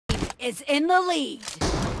is in the lead.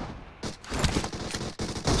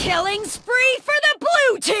 Killing spree for the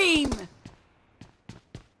blue team!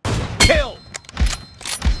 Kill!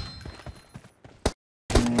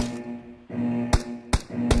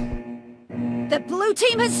 The blue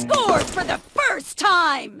team has scored for the first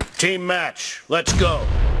time! Team match, let's go!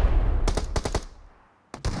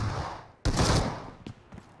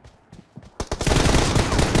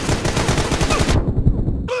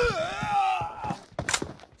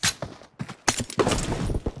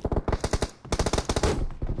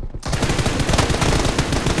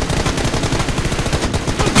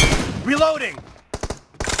 Reloading!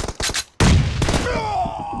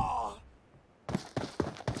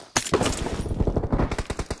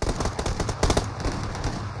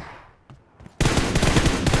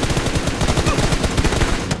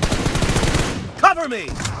 Cover me!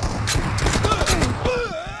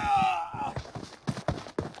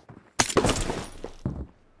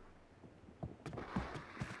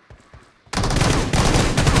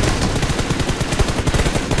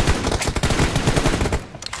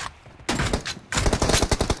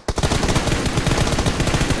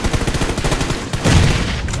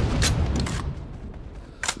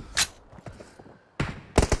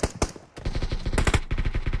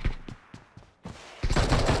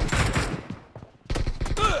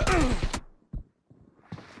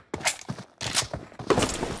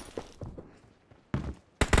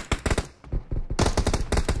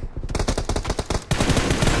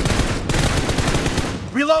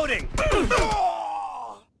 Reloading!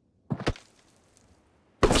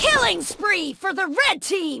 Killing spree for the red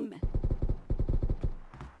team!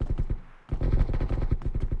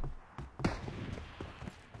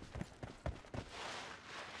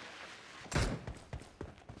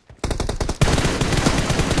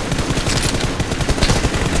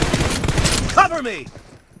 Cover me!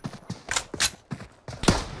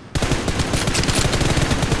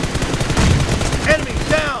 Enemy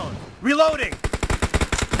down! Reloading!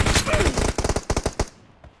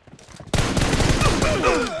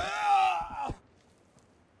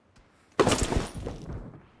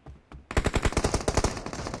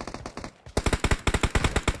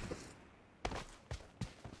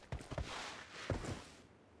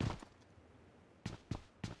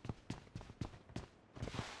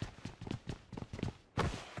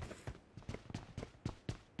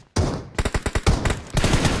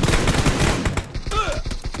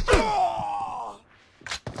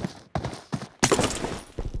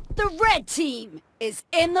 The red team is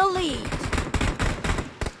in the lead.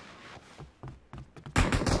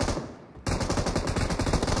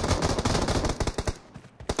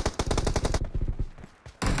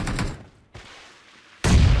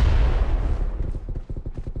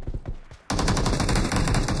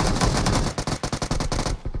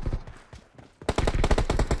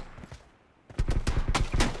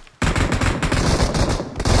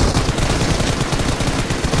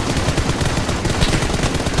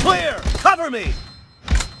 Cover me!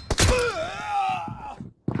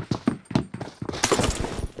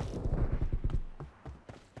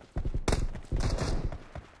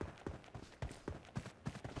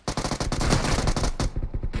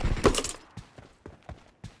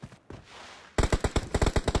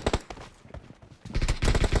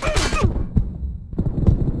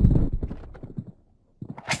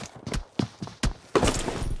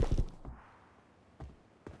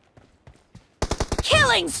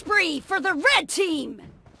 Killing spree for the red team!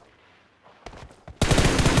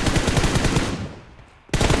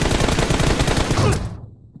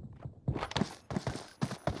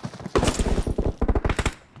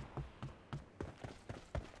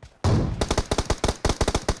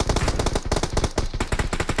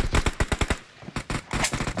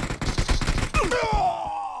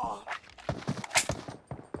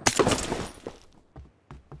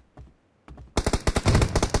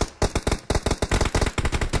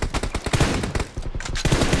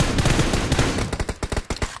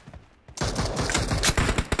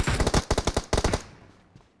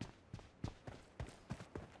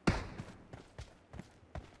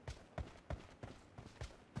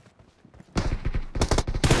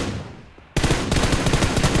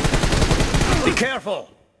 Be careful!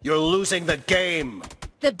 You're losing the game!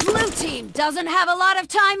 The blue team doesn't have a lot of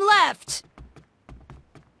time left!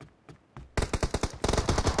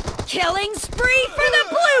 Killing spree for the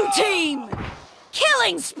blue team!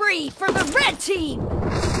 Killing spree for the red team!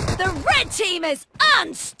 The red team is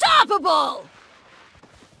unstoppable!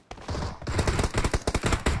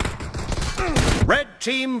 Red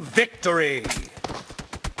team victory!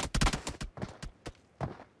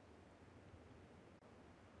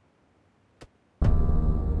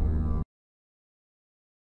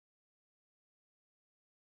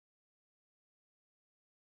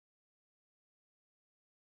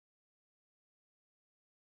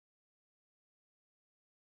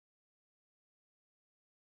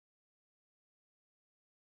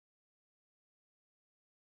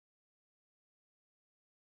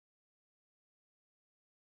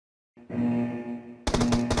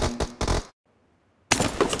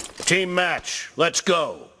 Team match, let's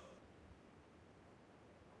go.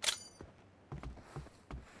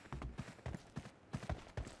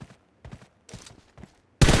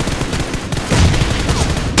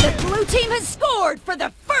 The blue team has scored for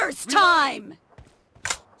the first time!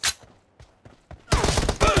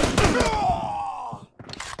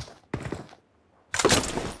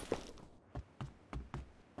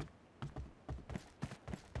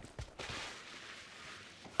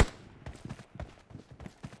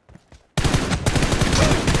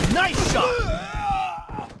 Nice shot!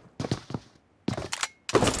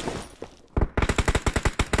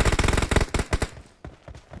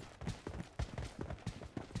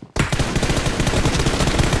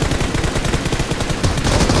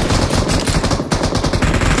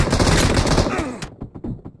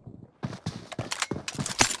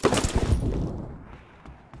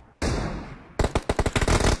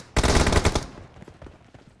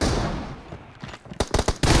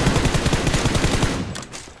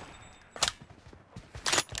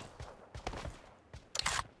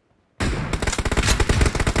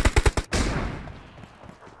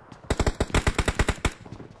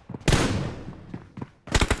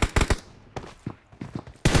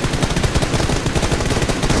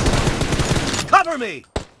 Cover me!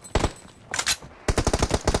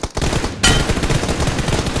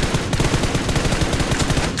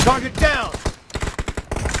 Target down!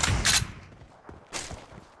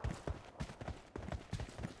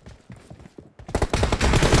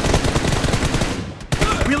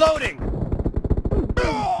 Reloading!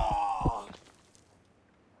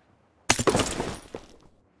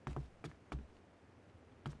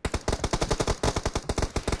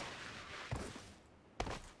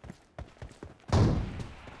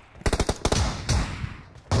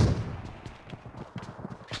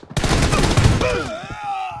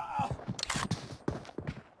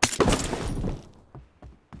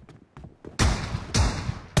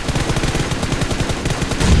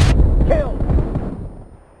 Kill!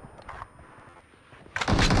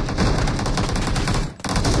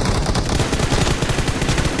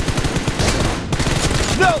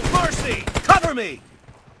 No mercy! Cover me!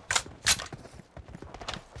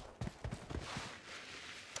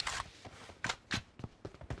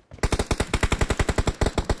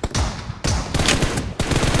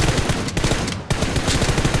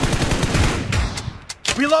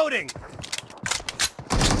 Reloading!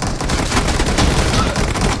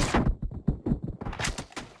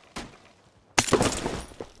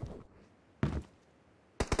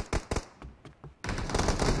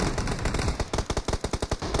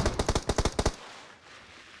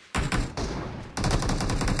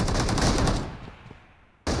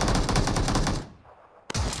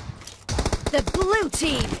 The blue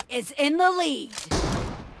team is in the lead.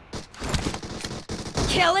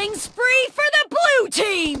 Killing spree for the blue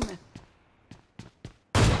team!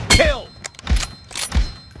 Kill!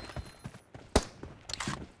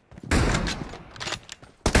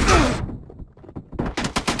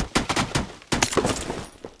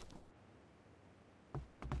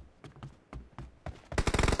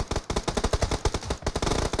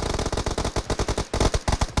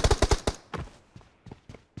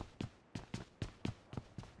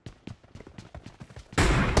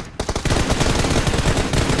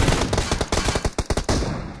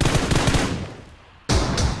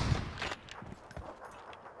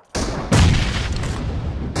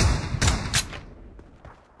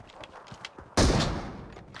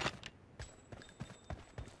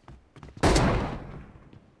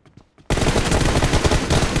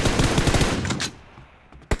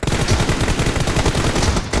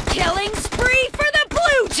 Killing spree for the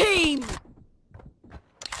blue team!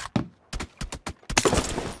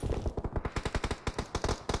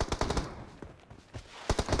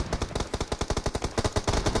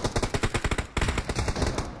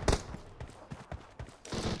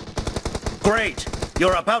 Great!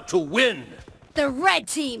 You're about to win! The red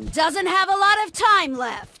team doesn't have a lot of time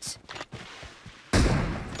left.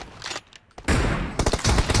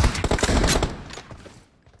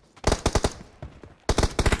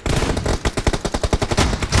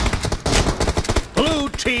 Blue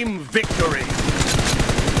team victory!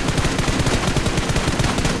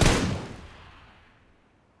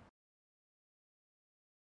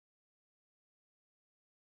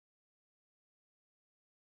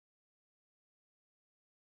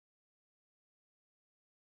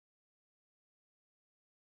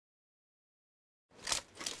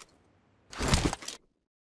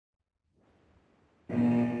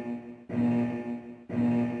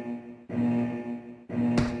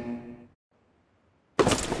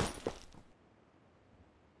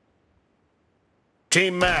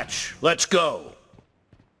 Team match, let's go.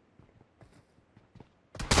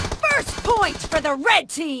 First point for the red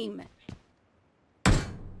team!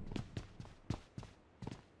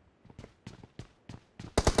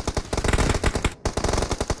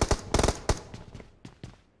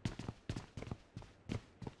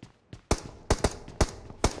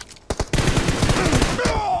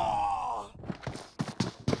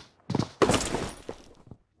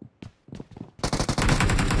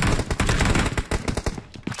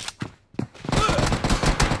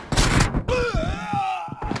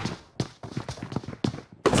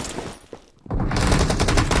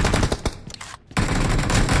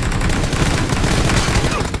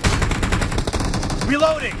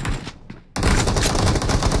 Reloading!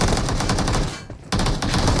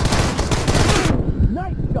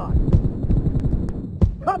 Nice shot!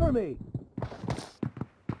 Cover me!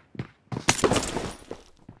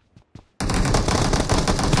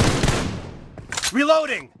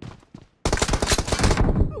 Reloading!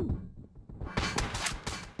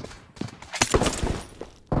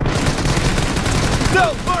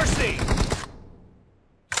 No mercy!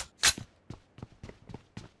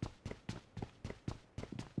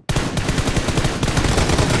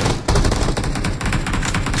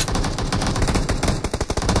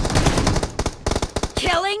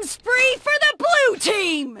 Killing spree for the blue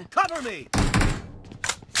team! Cover me!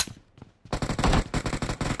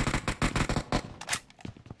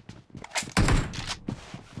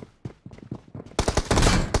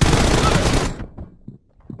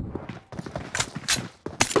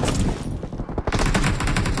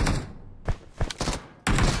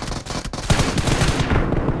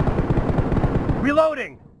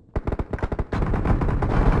 Reloading!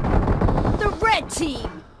 The red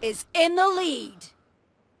team is in the lead.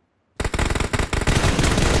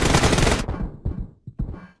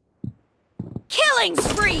 Killing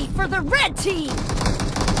spree for the red team!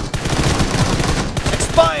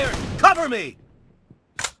 Expired! Cover me!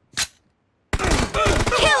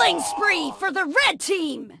 Killing spree for the red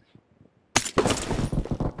team!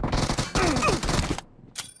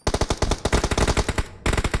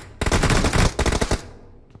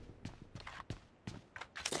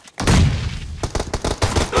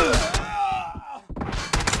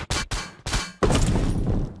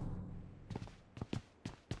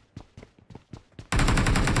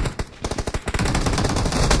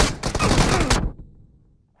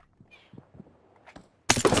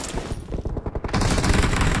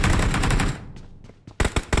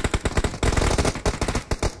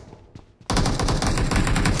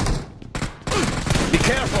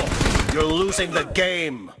 Careful! You're losing the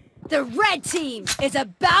game! The red team is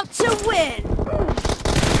about to win!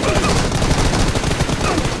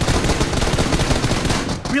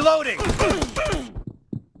 Reloading!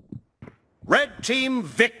 Red team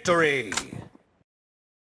victory!